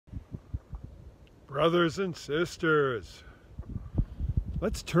Brothers and sisters,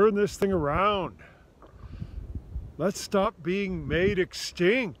 let's turn this thing around. Let's stop being made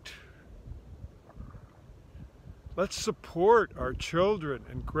extinct. Let's support our children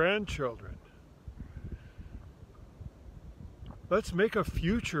and grandchildren. Let's make a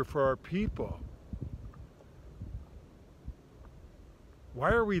future for our people.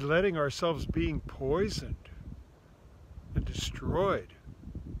 Why are we letting ourselves being poisoned and destroyed?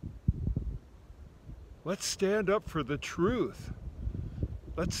 Let's stand up for the truth.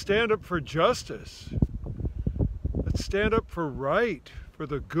 Let's stand up for justice. Let's stand up for right, for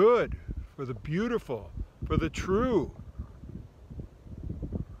the good, for the beautiful, for the true.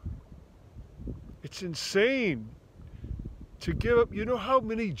 It's insane to give up. You know how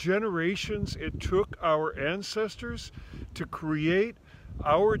many generations it took our ancestors to create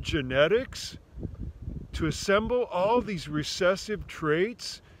our genetics, to assemble all these recessive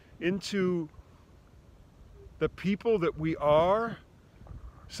traits into the people that we are,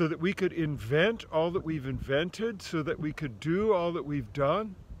 so that we could invent all that we've invented, so that we could do all that we've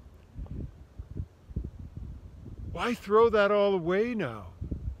done? Why throw that all away now?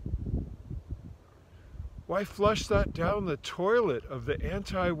 Why flush that down the toilet of the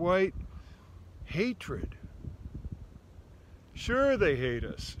anti-white hatred? Sure, they hate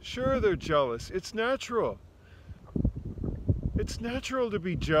us. Sure, they're jealous. It's natural. It's natural to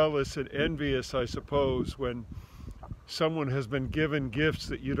be jealous and envious, I suppose, when someone has been given gifts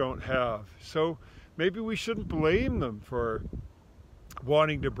that you don't have. So maybe we shouldn't blame them for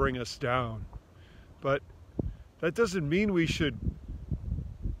wanting to bring us down. But that doesn't mean we should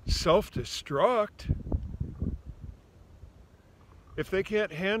self-destruct. If they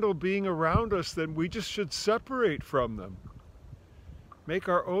can't handle being around us, then we just should separate from them. Make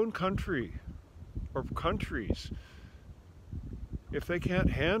our own country, or countries, if they can't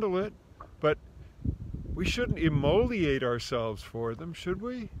handle it. But we shouldn't immolate ourselves for them, should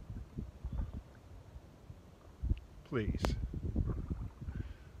we? Please,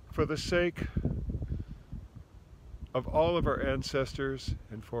 for the sake of all of our ancestors,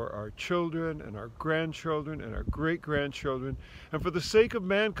 and for our children and our grandchildren and our great-grandchildren, and for the sake of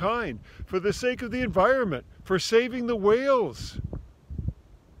mankind, for the sake of the environment, for saving the whales,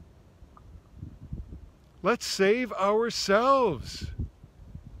 let's save ourselves.